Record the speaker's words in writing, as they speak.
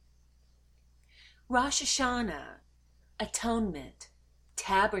Rosh Hashanah, Atonement,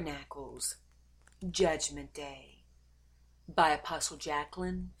 Tabernacles, Judgment Day, by Apostle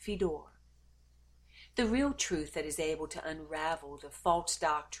Jacqueline Fedor. The real truth that is able to unravel the false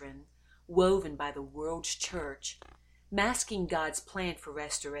doctrine woven by the world's church, masking God's plan for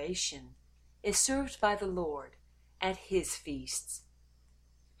restoration, is served by the Lord at His feasts.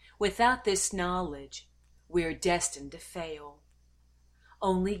 Without this knowledge, we are destined to fail.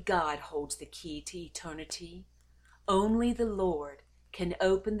 Only God holds the key to eternity. Only the Lord can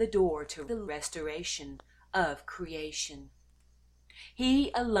open the door to the restoration of creation.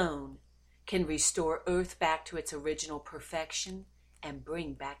 He alone can restore earth back to its original perfection and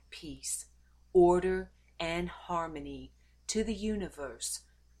bring back peace, order, and harmony to the universe,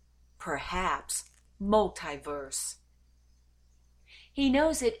 perhaps multiverse. He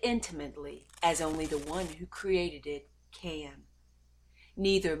knows it intimately, as only the one who created it can.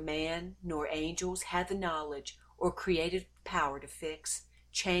 Neither man nor angels have the knowledge or creative power to fix,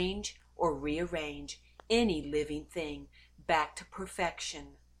 change, or rearrange any living thing back to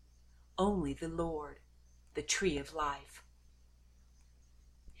perfection. Only the Lord, the tree of life.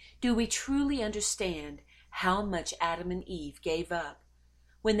 Do we truly understand how much Adam and Eve gave up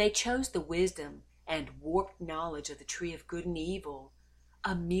when they chose the wisdom and warped knowledge of the tree of good and evil,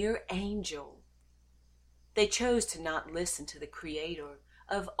 a mere angel? They chose to not listen to the Creator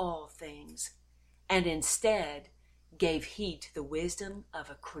of all things, and instead gave heed to the wisdom of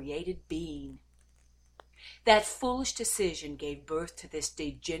a created being. That foolish decision gave birth to this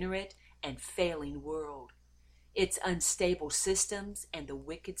degenerate and failing world, its unstable systems, and the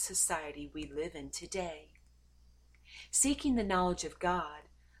wicked society we live in today. Seeking the knowledge of God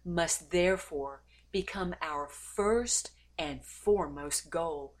must therefore become our first and foremost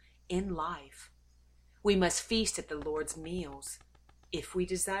goal in life. We must feast at the Lord's meals if we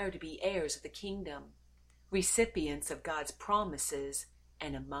desire to be heirs of the kingdom, recipients of God's promises,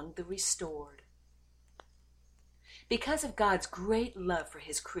 and among the restored. Because of God's great love for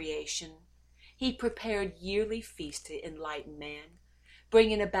His creation, He prepared yearly feasts to enlighten man,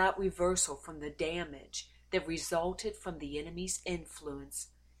 bringing about reversal from the damage that resulted from the enemy's influence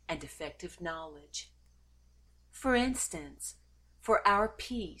and defective knowledge. For instance, for our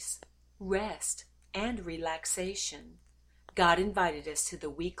peace, rest, and relaxation, God invited us to the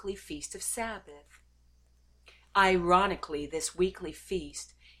weekly Feast of Sabbath. Ironically, this weekly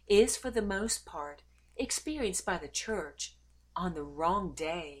feast is for the most part experienced by the church on the wrong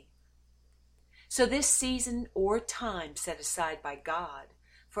day. So this season or time set aside by God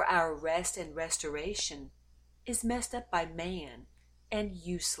for our rest and restoration is messed up by man and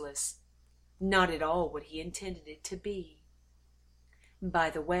useless, not at all what He intended it to be. By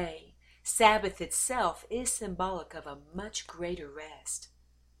the way, Sabbath itself is symbolic of a much greater rest.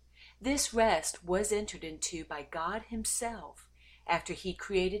 This rest was entered into by God Himself after He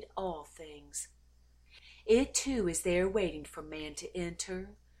created all things. It too is there waiting for man to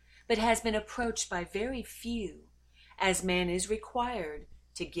enter, but has been approached by very few, as man is required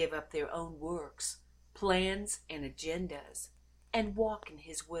to give up their own works, plans, and agendas, and walk in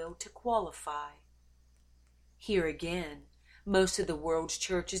His will to qualify. Here again, most of the world's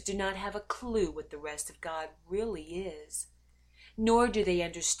churches do not have a clue what the rest of God really is, nor do they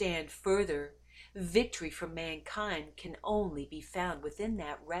understand further victory for mankind can only be found within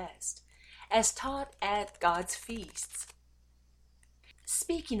that rest, as taught at God's feasts.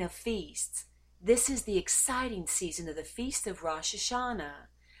 Speaking of feasts, this is the exciting season of the Feast of Rosh Hashanah,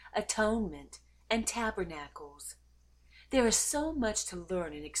 Atonement, and Tabernacles. There is so much to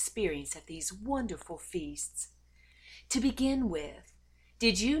learn and experience at these wonderful feasts. To begin with,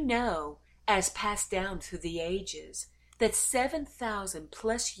 did you know, as passed down through the ages, that 7,000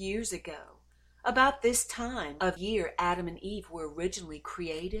 plus years ago, about this time of year Adam and Eve were originally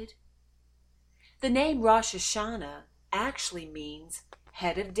created? The name Rosh Hashanah actually means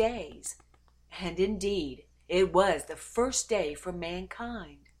head of days, and indeed, it was the first day for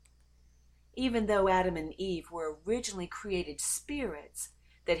mankind. Even though Adam and Eve were originally created spirits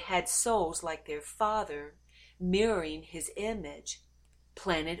that had souls like their Father, mirroring His image,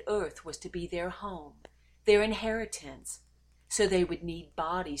 planet Earth was to be their home, their inheritance, so they would need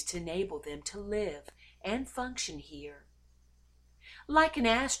bodies to enable them to live and function here. Like an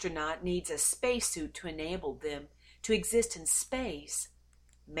astronaut needs a spacesuit to enable them to exist in space,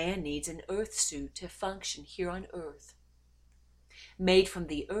 man needs an Earth suit to function here on Earth. Made from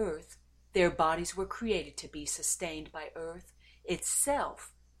the Earth, their bodies were created to be sustained by Earth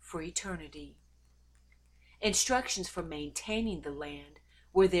itself for eternity. Instructions for maintaining the land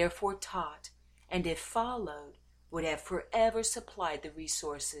were therefore taught, and if followed, would have forever supplied the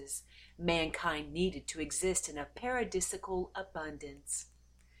resources mankind needed to exist in a paradisical abundance.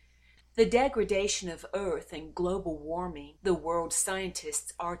 The degradation of Earth and global warming the world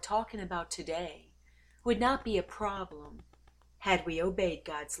scientists are talking about today would not be a problem had we obeyed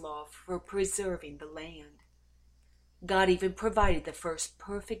God's law for preserving the land. God even provided the first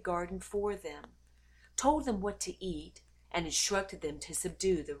perfect garden for them, told them what to eat, and instructed them to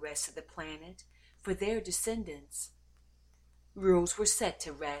subdue the rest of the planet for their descendants. Rules were set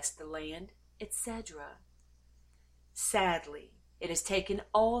to rest the land, etc. Sadly, it has taken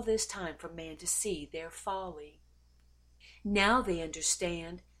all this time for man to see their folly. Now they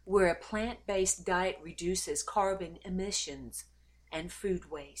understand where a plant-based diet reduces carbon emissions and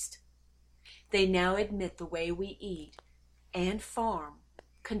food waste. They now admit the way we eat and farm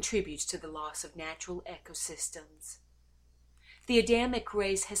contributes to the loss of natural ecosystems. The Adamic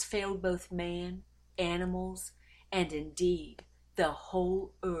race has failed both man, animals, and indeed the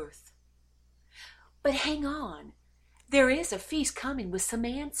whole earth. But hang on. There is a feast coming with some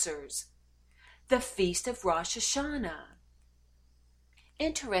answers. The Feast of Rosh Hashanah.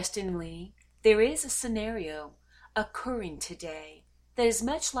 Interestingly, there is a scenario occurring today that is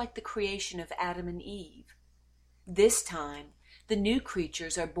much like the creation of Adam and Eve. This time, the new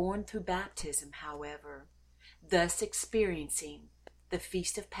creatures are born through baptism, however, thus experiencing the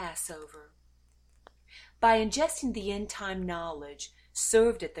Feast of Passover. By ingesting the end-time knowledge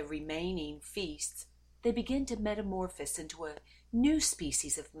served at the remaining feasts, they begin to metamorphose into a new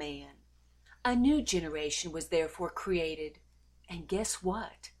species of man. A new generation was therefore created, and guess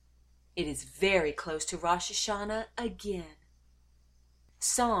what? It is very close to Rosh Hashanah again.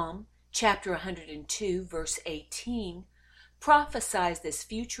 Psalm chapter 102, verse 18, prophesies this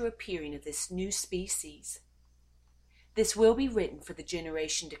future appearing of this new species. This will be written for the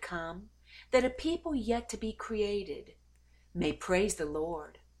generation to come, that a people yet to be created may praise the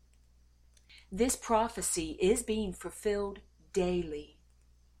Lord. This prophecy is being fulfilled daily.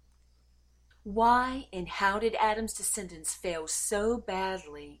 Why and how did Adam's descendants fail so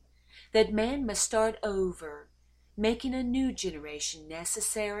badly that man must start over, making a new generation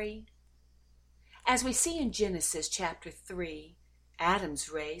necessary? As we see in Genesis chapter 3, Adam's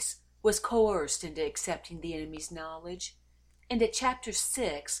race was coerced into accepting the enemy's knowledge, and at chapter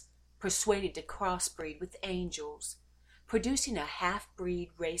 6, persuaded to crossbreed with angels, producing a half-breed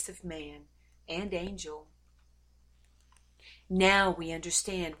race of man and angel. Now we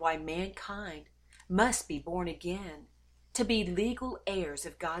understand why mankind must be born again to be legal heirs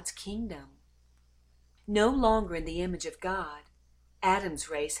of God's kingdom. No longer in the image of God, Adam's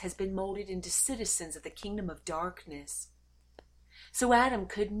race has been molded into citizens of the kingdom of darkness. So Adam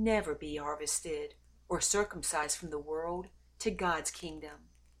could never be harvested or circumcised from the world to God's kingdom.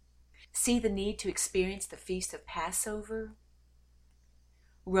 See the need to experience the Feast of Passover?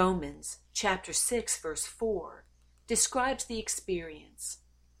 Romans chapter 6 verse 4 describes the experience.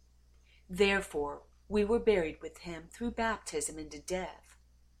 Therefore, we were buried with him through baptism into death.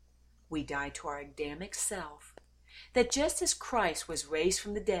 We died to our Adamic self, that just as Christ was raised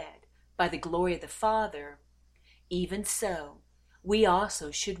from the dead by the glory of the Father, even so we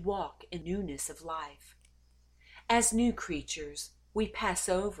also should walk in newness of life. As new creatures, we pass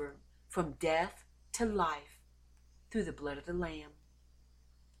over from death to life through the blood of the Lamb.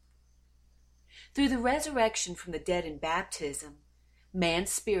 Through the resurrection from the dead in baptism, man's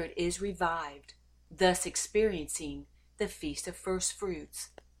spirit is revived, thus experiencing the Feast of First Fruits.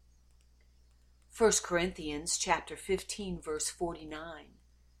 1 Corinthians chapter 15 verse 49.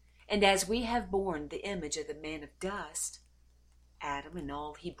 And as we have borne the image of the man of dust, Adam and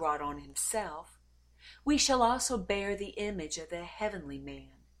all he brought on himself, we shall also bear the image of the heavenly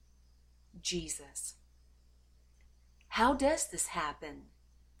man, Jesus. How does this happen?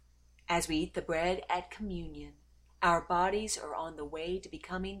 As we eat the bread at communion, our bodies are on the way to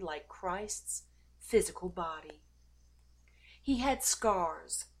becoming like Christ's physical body. He had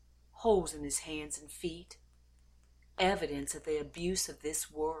scars, holes in his hands and feet, evidence of the abuse of this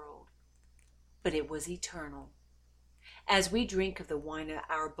world, but it was eternal. As we drink of the wine,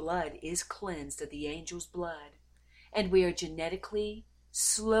 our blood is cleansed of the angel's blood, and we are genetically,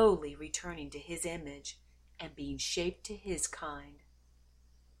 slowly returning to his image and being shaped to his kind.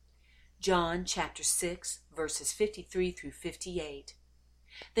 John chapter 6, verses 53 through 58.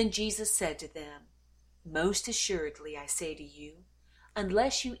 Then Jesus said to them, Most assuredly I say to you,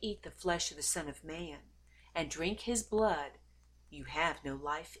 unless you eat the flesh of the Son of Man and drink his blood, you have no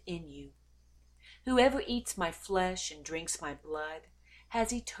life in you. Whoever eats my flesh and drinks my blood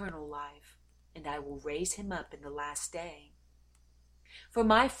has eternal life, and I will raise him up in the last day. For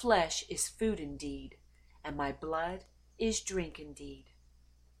my flesh is food indeed, and my blood is drink indeed.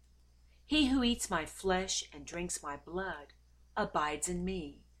 He who eats my flesh and drinks my blood abides in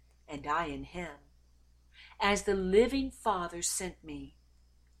me, and I in him. As the living Father sent me,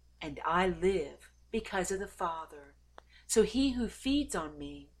 and I live because of the Father, so he who feeds on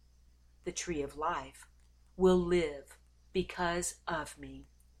me, the tree of life, will live because of me.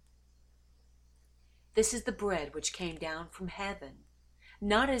 This is the bread which came down from heaven,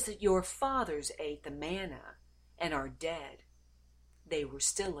 not as your fathers ate the manna and are dead. They were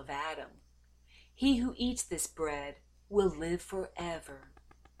still of Adam. He who eats this bread will live forever.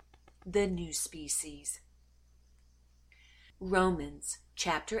 The new species. Romans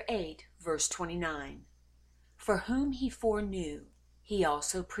chapter 8, verse 29. For whom he foreknew, he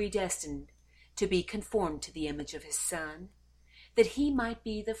also predestined to be conformed to the image of his Son, that he might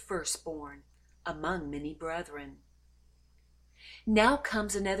be the firstborn among many brethren. Now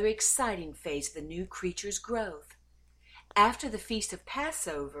comes another exciting phase of the new creature's growth. After the feast of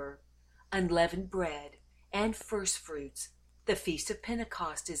Passover, unleavened bread and first fruits, the feast of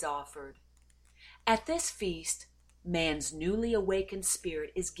Pentecost is offered. At this feast, man's newly awakened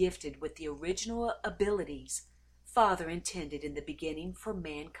spirit is gifted with the original abilities Father intended in the beginning for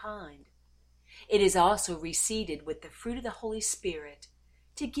mankind. It is also reseeded with the fruit of the Holy Spirit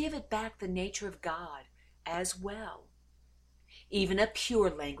to give it back the nature of God as well. Even a pure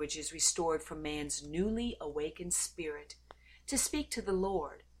language is restored for man's newly awakened spirit to speak to the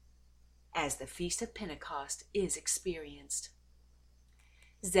Lord, as the Feast of Pentecost is experienced.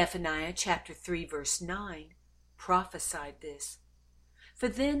 Zephaniah chapter 3 verse 9 prophesied this. For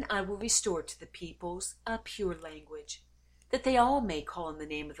then I will restore to the peoples a pure language, that they all may call on the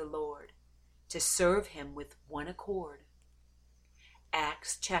name of the Lord, to serve him with one accord.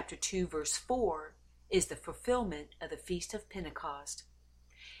 Acts chapter 2 verse 4 is the fulfillment of the Feast of Pentecost.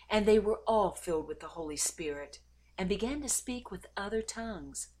 And they were all filled with the Holy Spirit, and began to speak with other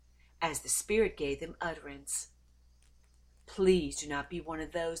tongues, as the Spirit gave them utterance. Please do not be one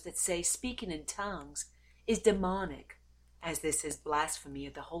of those that say speaking in tongues is demonic, as this is blasphemy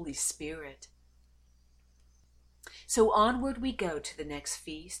of the Holy Spirit. So onward we go to the next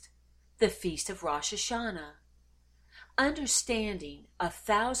feast, the feast of Rosh Hashanah. Understanding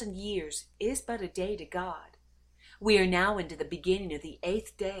 1,000 years is but a day to God. We are now into the beginning of the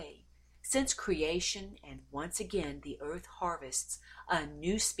 8th day, since creation, and once again the earth harvests a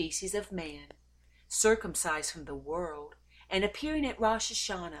new species of man, circumcised from the world and appearing at Rosh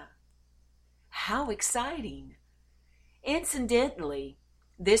Hashanah. How exciting! Incidentally,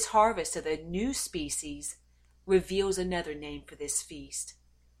 this harvest of the new species reveals another name for this feast.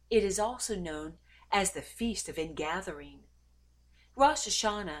 It is also known as the Feast of Ingathering. Rosh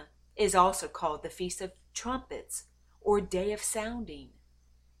Hashanah is also called the Feast of Trumpets or Day of Sounding.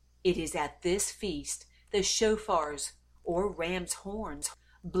 It is at this feast the shofars or ram's horns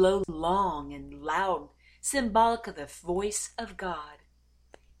blow long and loud, symbolic of the voice of God.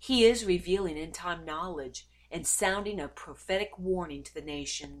 He is revealing end-time knowledge and sounding a prophetic warning to the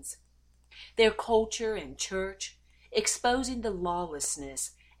nations, their culture and church, exposing the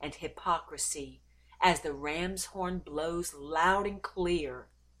lawlessness and hypocrisy as the ram's horn blows loud and clear.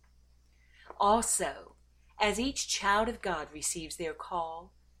 Also, as each child of God receives their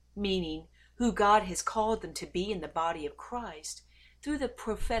call, meaning who God has called them to be in the body of Christ through the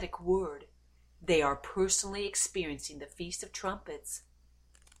prophetic word, they are personally experiencing the Feast of Trumpets.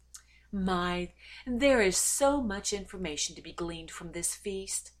 There is so much information to be gleaned from this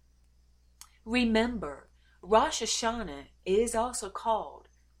feast. Remember, Rosh Hashanah is also called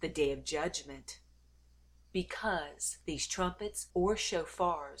the Day of Judgment, because these trumpets or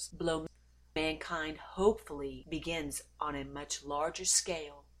shofars blow. Mankind hopefully begins on a much larger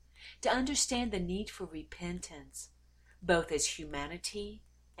scale to understand the need for repentance, both as humanity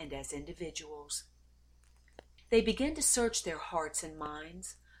and as individuals. They begin to search their hearts and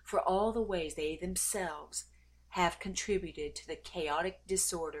minds for all the ways they themselves have contributed to the chaotic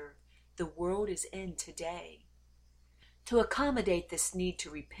disorder the world is in today. To accommodate this need to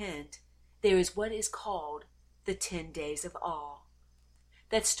repent, there is what is called the 10 days of awe,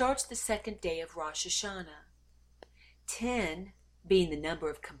 that starts the 2nd day of Rosh Hashanah. 10 being the number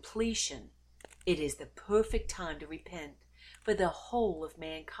of completion, it is the perfect time to repent for the whole of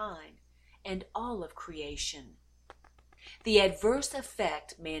mankind and all of creation. The adverse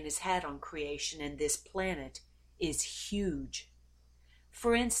effect man has had on creation and this planet is huge.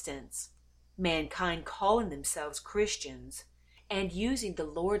 For instance, mankind calling themselves Christians and using the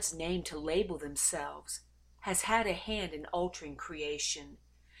Lord's name to label themselves has had a hand in altering creation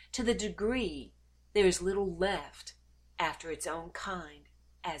to the degree there is little left after its own kind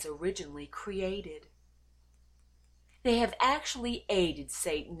as originally created. They have actually aided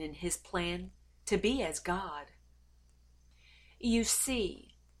Satan in his plan to be as God. You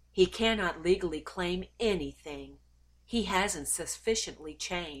see, he cannot legally claim anything he hasn't sufficiently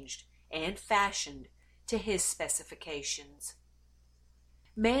changed and fashioned to his specifications.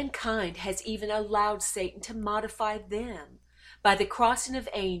 Mankind has even allowed Satan to modify them by the crossing of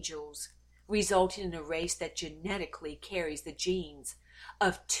angels, resulting in a race that genetically carries the genes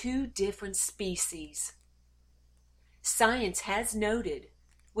of two different species. Science has noted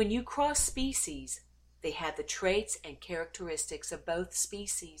when you cross species, they have the traits and characteristics of both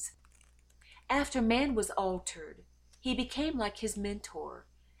species. After man was altered, he became like his mentor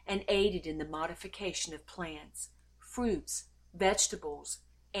and aided in the modification of plants, fruits, vegetables,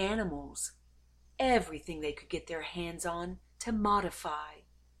 animals, everything they could get their hands on to modify.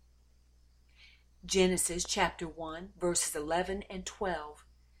 Genesis chapter 1, verses 11 and 12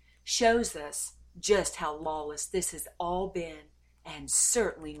 shows us just how lawless this has all been, and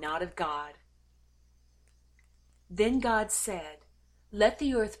certainly not of God. Then God said, "Let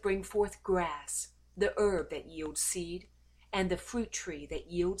the earth bring forth grass, the herb that yields seed, and the fruit tree that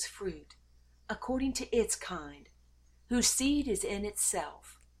yields fruit, according to its kind, whose seed is in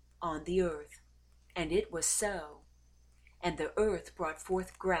itself, on the earth." And it was so. And the earth brought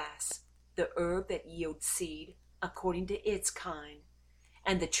forth grass, the herb that yields seed, according to its kind,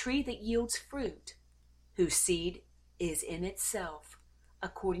 and the tree that yields fruit, whose seed is in itself,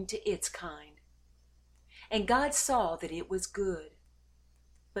 according to its kind. And God saw that it was good.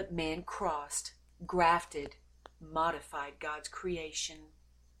 But man crossed, grafted, modified God's creation.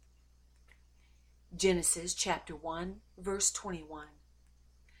 Genesis chapter 1, verse 21.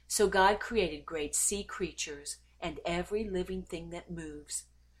 So God created great sea creatures and every living thing that moves,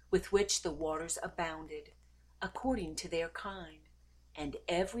 with which the waters abounded, according to their kind, and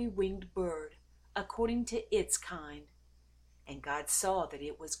every winged bird, according to its kind. And God saw that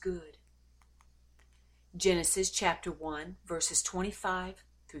it was good. Genesis chapter 1, verses 25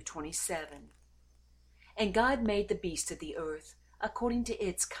 through 27. And God made the beasts of the earth according to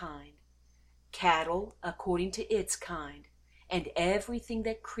its kind, cattle according to its kind, and everything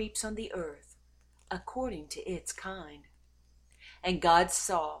that creeps on the earth according to its kind. And God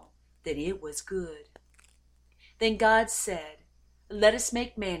saw that it was good. Then God said, "Let us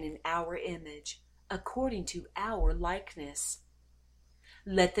make man in our image, according to our likeness.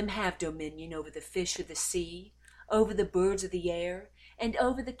 Let them have dominion over the fish of the sea, over the birds of the air, and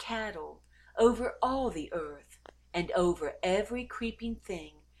over the cattle, over all the earth, and over every creeping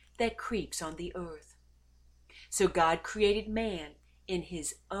thing that creeps on the earth." So God created man in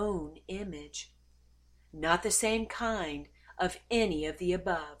his own image, not the same kind of any of the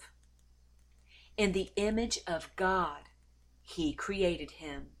above. In the image of God, he created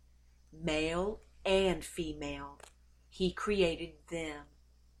him, male and female. He created them.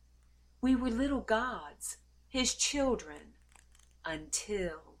 We were little gods, his children,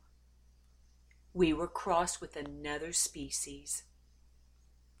 until we were crossed with another species.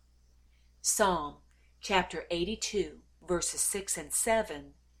 Psalm chapter 82, verses 6 and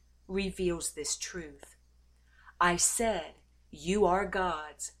 7 reveals this truth. I said, "You are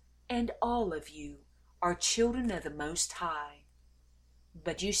gods, and all of you are children of the Most High.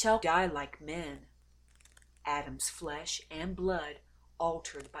 But you shall die like men." Adam's flesh and blood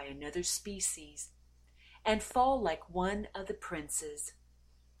altered by another species, and fall like one of the princes,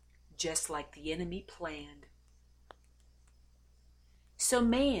 just like the enemy planned. So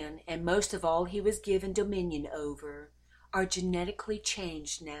man, and most of all he was given dominion over, are genetically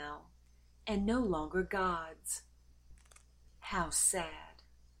changed now, and no longer gods. How sad.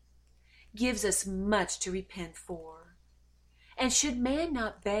 Gives us much to repent for. And should man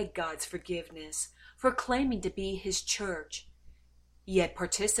not beg God's forgiveness for claiming to be his church, yet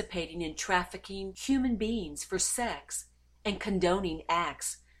participating in trafficking human beings for sex and condoning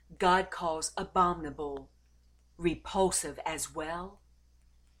acts God calls abominable, repulsive as well?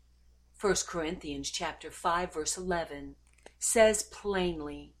 1 Corinthians chapter 5, verse 11 says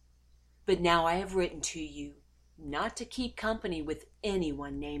plainly, "But now I have written to you not to keep company with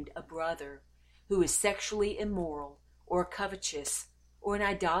anyone named a brother, who is sexually immoral, or covetous, or an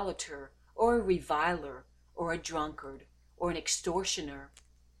idolater, or a reviler, or a drunkard, or an extortioner,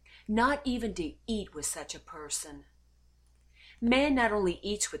 not even to eat with such a person." Man not only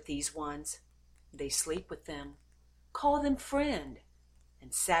eats with these ones, they sleep with them, call them friend,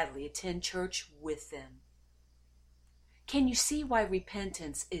 and sadly attend church with them. Can you see why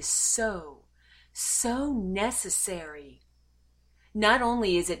repentance is so necessary? Not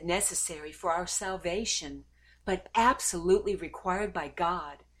only is it necessary for our salvation, but absolutely required by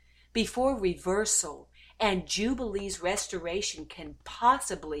God before reversal and Jubilee's restoration can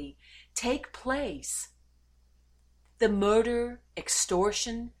possibly take place. The murder,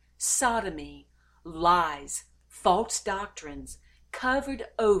 extortion, sodomy, lies, false doctrines, covered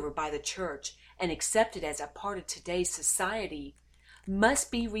over by the church and accepted as a part of today's society,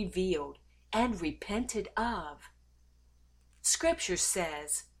 must be revealed and repented of. Scripture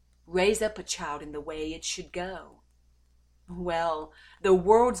says, "Raise up a child in the way it should go." Well, the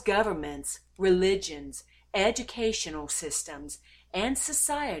world's governments, religions, educational systems, and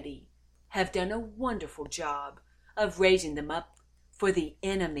society have done a wonderful job of raising them up for the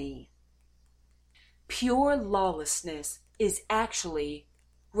enemy. Pure lawlessness is actually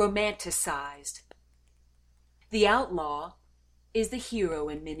romanticized. The outlaw is the hero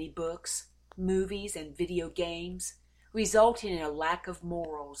in many books, movies, and video games, resulting in a lack of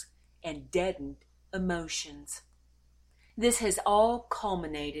morals and deadened emotions. This has all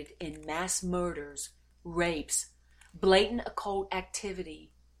culminated in mass murders, rapes, blatant occult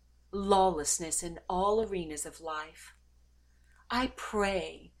activity, lawlessness in all arenas of life. I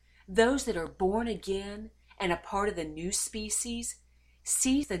pray those that are born again and a part of the new species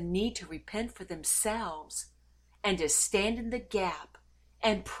see the need to repent for themselves and to stand in the gap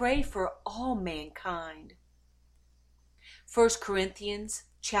and pray for all mankind. 1 Corinthians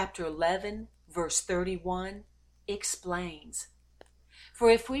chapter 11, verse 31 explains, "For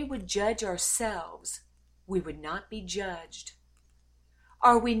if we would judge ourselves, we would not be judged."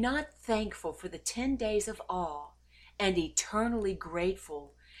 Are we not thankful for the 10 days of awe and eternally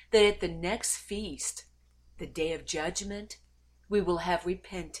grateful that at the next feast, the day of judgment, we will have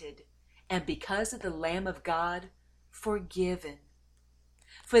repented and because of the Lamb of God, forgiven?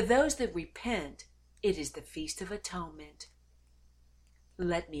 For those that repent, it is the Feast of Atonement.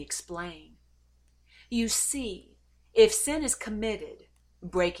 Let me explain. You see, if sin is committed,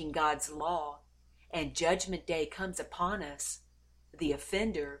 breaking God's law, and Judgment Day comes upon us, the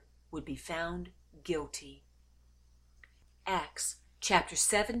offender would be found guilty. Acts chapter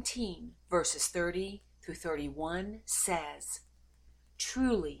 17, verses 30 through 31 says,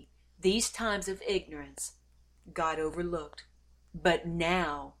 "Truly, these times of ignorance God overlooked, but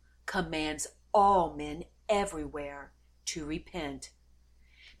now commands all men everywhere to repent,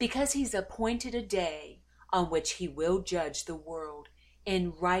 because he's appointed a day on which he will judge the world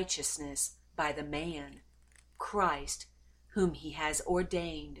in righteousness by the man, Christ, whom he has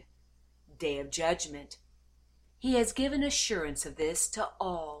ordained, day of judgment. He has given assurance of this to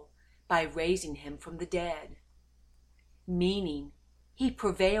all by raising him from the dead." Meaning, he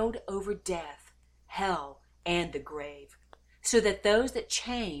prevailed over death, hell, and the grave, so that those that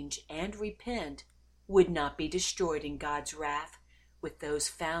change and repent would not be destroyed in God's wrath with those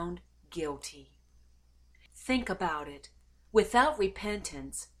found guilty. Think about it. Without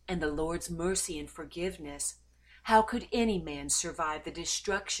repentance and the Lord's mercy and forgiveness, how could any man survive the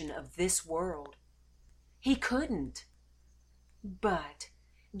destruction of this world? He couldn't. But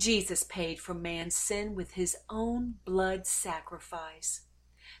Jesus paid for man's sin with his own blood sacrifice.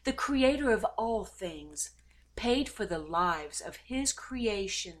 The Creator of all things paid for the lives of his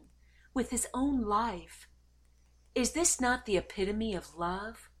creation with his own life. Is this not the epitome of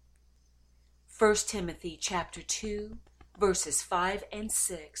love? 1 Timothy chapter 2, verses 5 and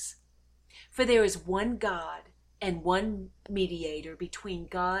 6. "For there is one God and one mediator between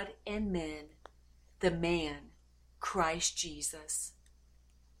God and men, the man, Christ Jesus,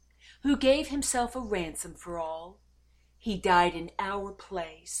 who gave himself a ransom for all. He died in our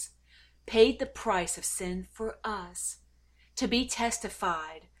place, paid the price of sin for us, to be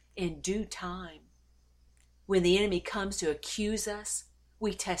testified in due time. When the enemy comes to accuse us,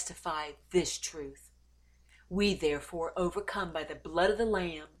 we testify this truth. We therefore overcome by the blood of the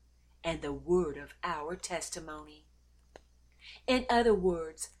Lamb and the word of our testimony." In other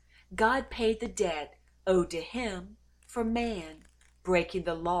words, God paid the debt owed to him for man, breaking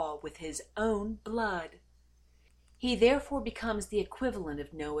the law with his own blood. He therefore becomes the equivalent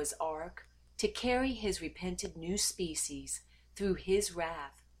of Noah's ark to carry his repented new species through his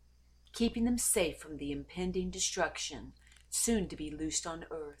wrath, keeping them safe from the impending destruction soon to be loosed on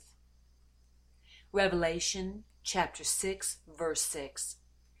earth. Revelation chapter 6, verse 6.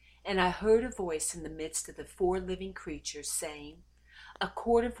 "And I heard a voice in the midst of the 4 living creatures saying, A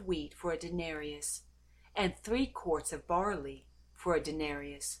quart of wheat for a denarius, and 3 quarts of barley for a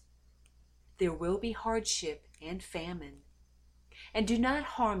denarius. There will be hardship and famine. And do not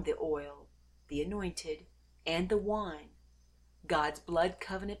harm the oil, the anointed, and the wine, God's blood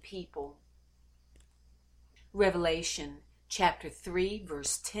covenant people." Revelation chapter 3,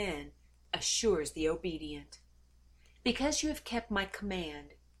 verse 10 assures the obedient, "Because you have kept my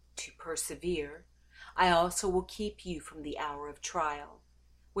command to persevere, I also will keep you from the hour of trial,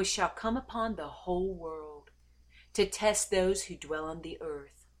 which shall come upon the whole world, to test those who dwell on the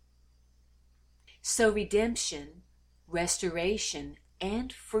earth. So redemption, restoration,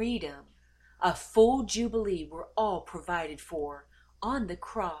 and freedom, a full jubilee, were all provided for on the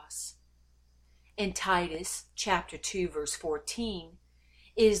cross. In Titus chapter 2 verse 14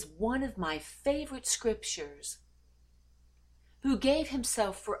 is one of my favorite scriptures. Who gave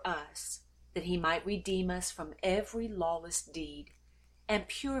himself for us, that he might redeem us from every lawless deed, and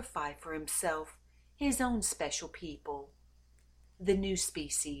purify for himself his own special people, the new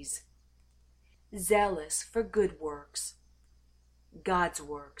species, zealous for good works, God's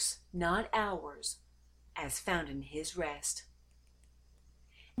works, not ours, as found in his rest.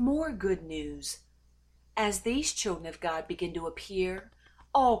 More good news. As these children of God begin to appear,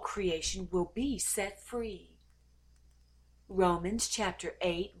 all creation will be set free. Romans chapter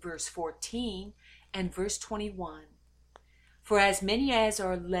 8 verse 14 and verse 21. For as many as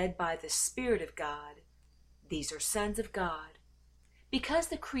are led by the Spirit of God, these are sons of God. Because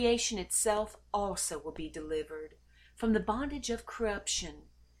the creation itself also will be delivered from the bondage of corruption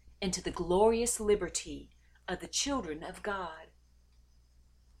into the glorious liberty of the children of God.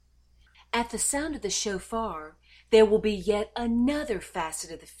 At the sound of the shofar, there will be yet another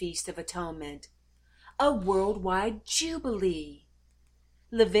facet of the Feast of Atonement, a worldwide jubilee.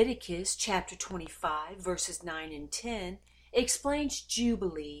 Leviticus chapter 25 verses 9 and 10 explains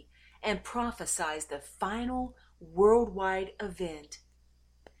jubilee and prophesies the final worldwide event.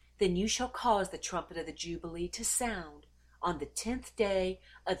 Then you shall cause the trumpet of the jubilee to sound on the 10th day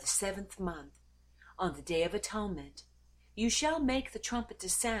of the 7th month, on the day of atonement. You shall make the trumpet to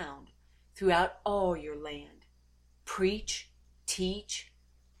sound throughout all your land. Preach, teach,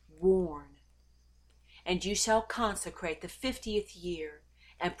 warn. And you shall consecrate the 50th year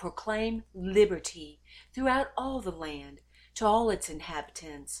and proclaim liberty throughout all the land to all its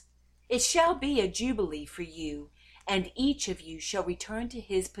inhabitants. It shall be a jubilee for you, and each of you shall return to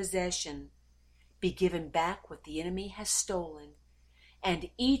his possession, be given back what the enemy has stolen, and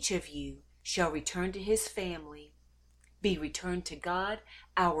each of you shall return to his family, be returned to God,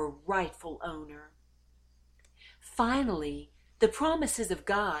 our rightful owner. Finally, the promises of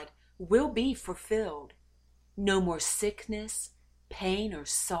God will be fulfilled. No more sickness, pain, or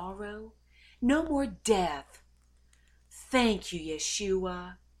sorrow. No more death. Thank you,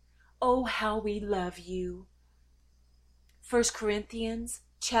 Yeshua. Oh, how we love you. 1 Corinthians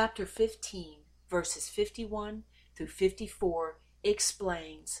chapter 15, verses 51 through 54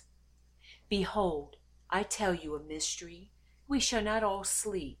 explains, Behold, I tell you a mystery. We shall not all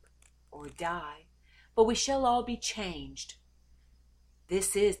sleep or die, but we shall all be changed.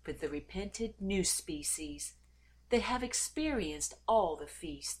 This is for the repented new species that have experienced all the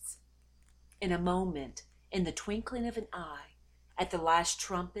feasts. In a moment, in the twinkling of an eye, at the last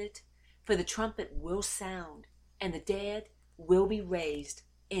trumpet, for the trumpet will sound, and the dead will be raised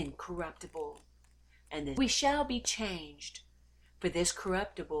incorruptible. And then we shall be changed, for this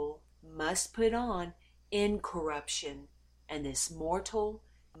corruptible must put on incorruption, and this mortal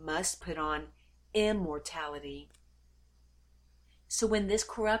must put on immortality. So when this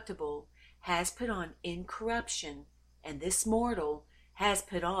corruptible has put on incorruption, and this mortal has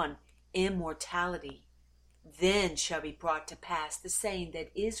put on immortality, then shall be brought to pass the saying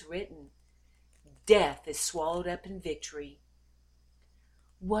that is written, Death is swallowed up in victory.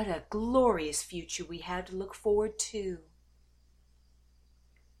 What a glorious future we have to look forward to.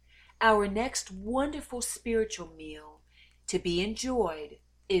 Our next wonderful spiritual meal to be enjoyed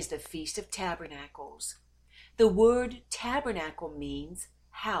is the Feast of Tabernacles. The word tabernacle means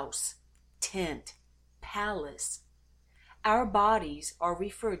house, tent, palace. Our bodies are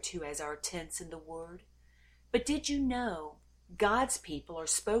referred to as our tents in the word. But did you know God's people are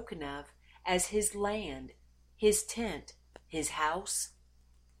spoken of as his land, his tent, his house?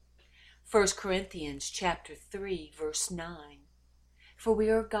 1 Corinthians chapter 3 verse 9. For we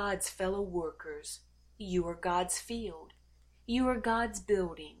are God's fellow workers. You are God's field. You are God's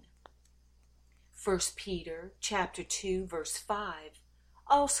building. 1 Peter chapter 2 verse 5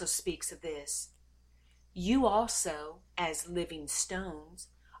 also speaks of this. You also, as living stones,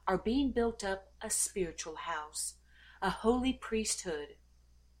 are being built up a spiritual house, a holy priesthood.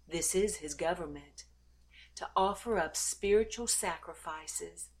 This is his government, to offer up spiritual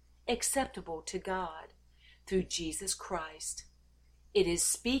sacrifices acceptable to God through Jesus Christ. It is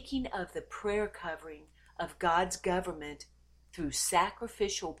speaking of the prayer covering of God's government through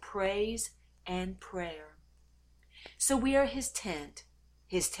sacrificial praise and prayer. So we are his tent,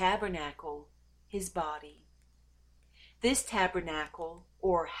 his tabernacle, his body. This tabernacle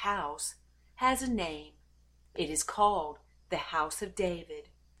or house has a name. It is called the House of David,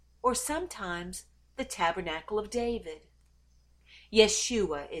 or sometimes the Tabernacle of David.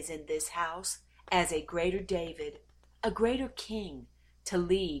 Yeshua is in this house as a greater David, a greater king, to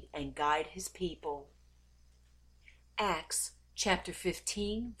lead and guide his people. Acts chapter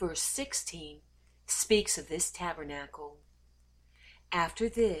 15, verse 16 speaks of this tabernacle. After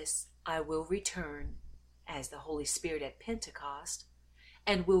this I will return, as the Holy Spirit at Pentecost,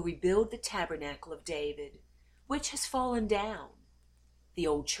 and will rebuild the tabernacle of David, which has fallen down. The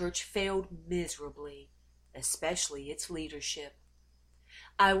old church failed miserably, especially its leadership.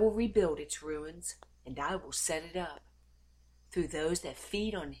 I will rebuild its ruins, and I will set it up, through those that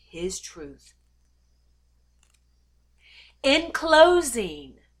feed on his truth. In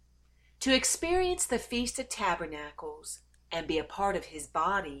closing, to experience the Feast of Tabernacles and be a part of his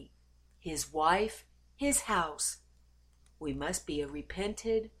body, his wife, his house, we must be a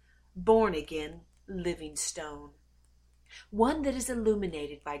repented, born-again living stone, one that is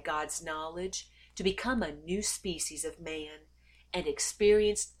illuminated by God's knowledge to become a new species of man and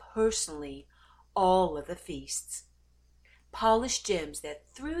experience personally all of the feasts. Polished gems that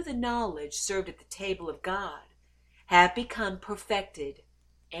through the knowledge served at the table of God have become perfected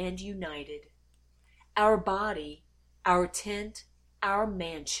and united. Our body, our tent, our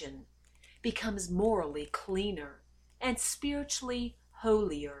mansion becomes morally cleaner and spiritually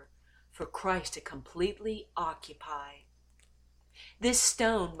holier for Christ to completely occupy. This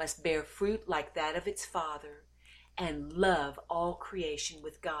stone must bear fruit like that of its Father and love all creation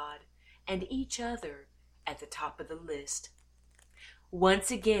with God and each other at the top of the list.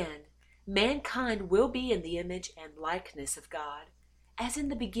 Once again, mankind will be in the image and likeness of God, as in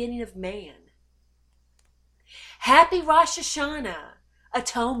the beginning of man. Happy Rosh Hashanah,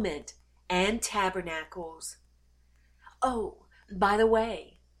 Atonement, and Tabernacles. Oh, by the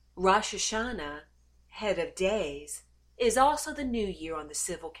way, Rosh Hashanah, head of days, is also the new year on the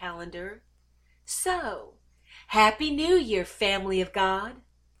civil calendar. So, Happy New Year, family of God.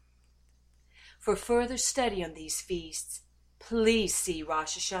 For further study on these feasts, please see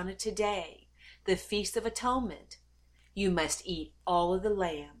Rosh Hashanah today, the Feast of Atonement. You must eat all of the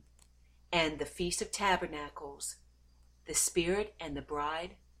lamb, and the Feast of Tabernacles. The Spirit and the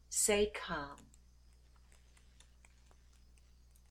bride say, "Come."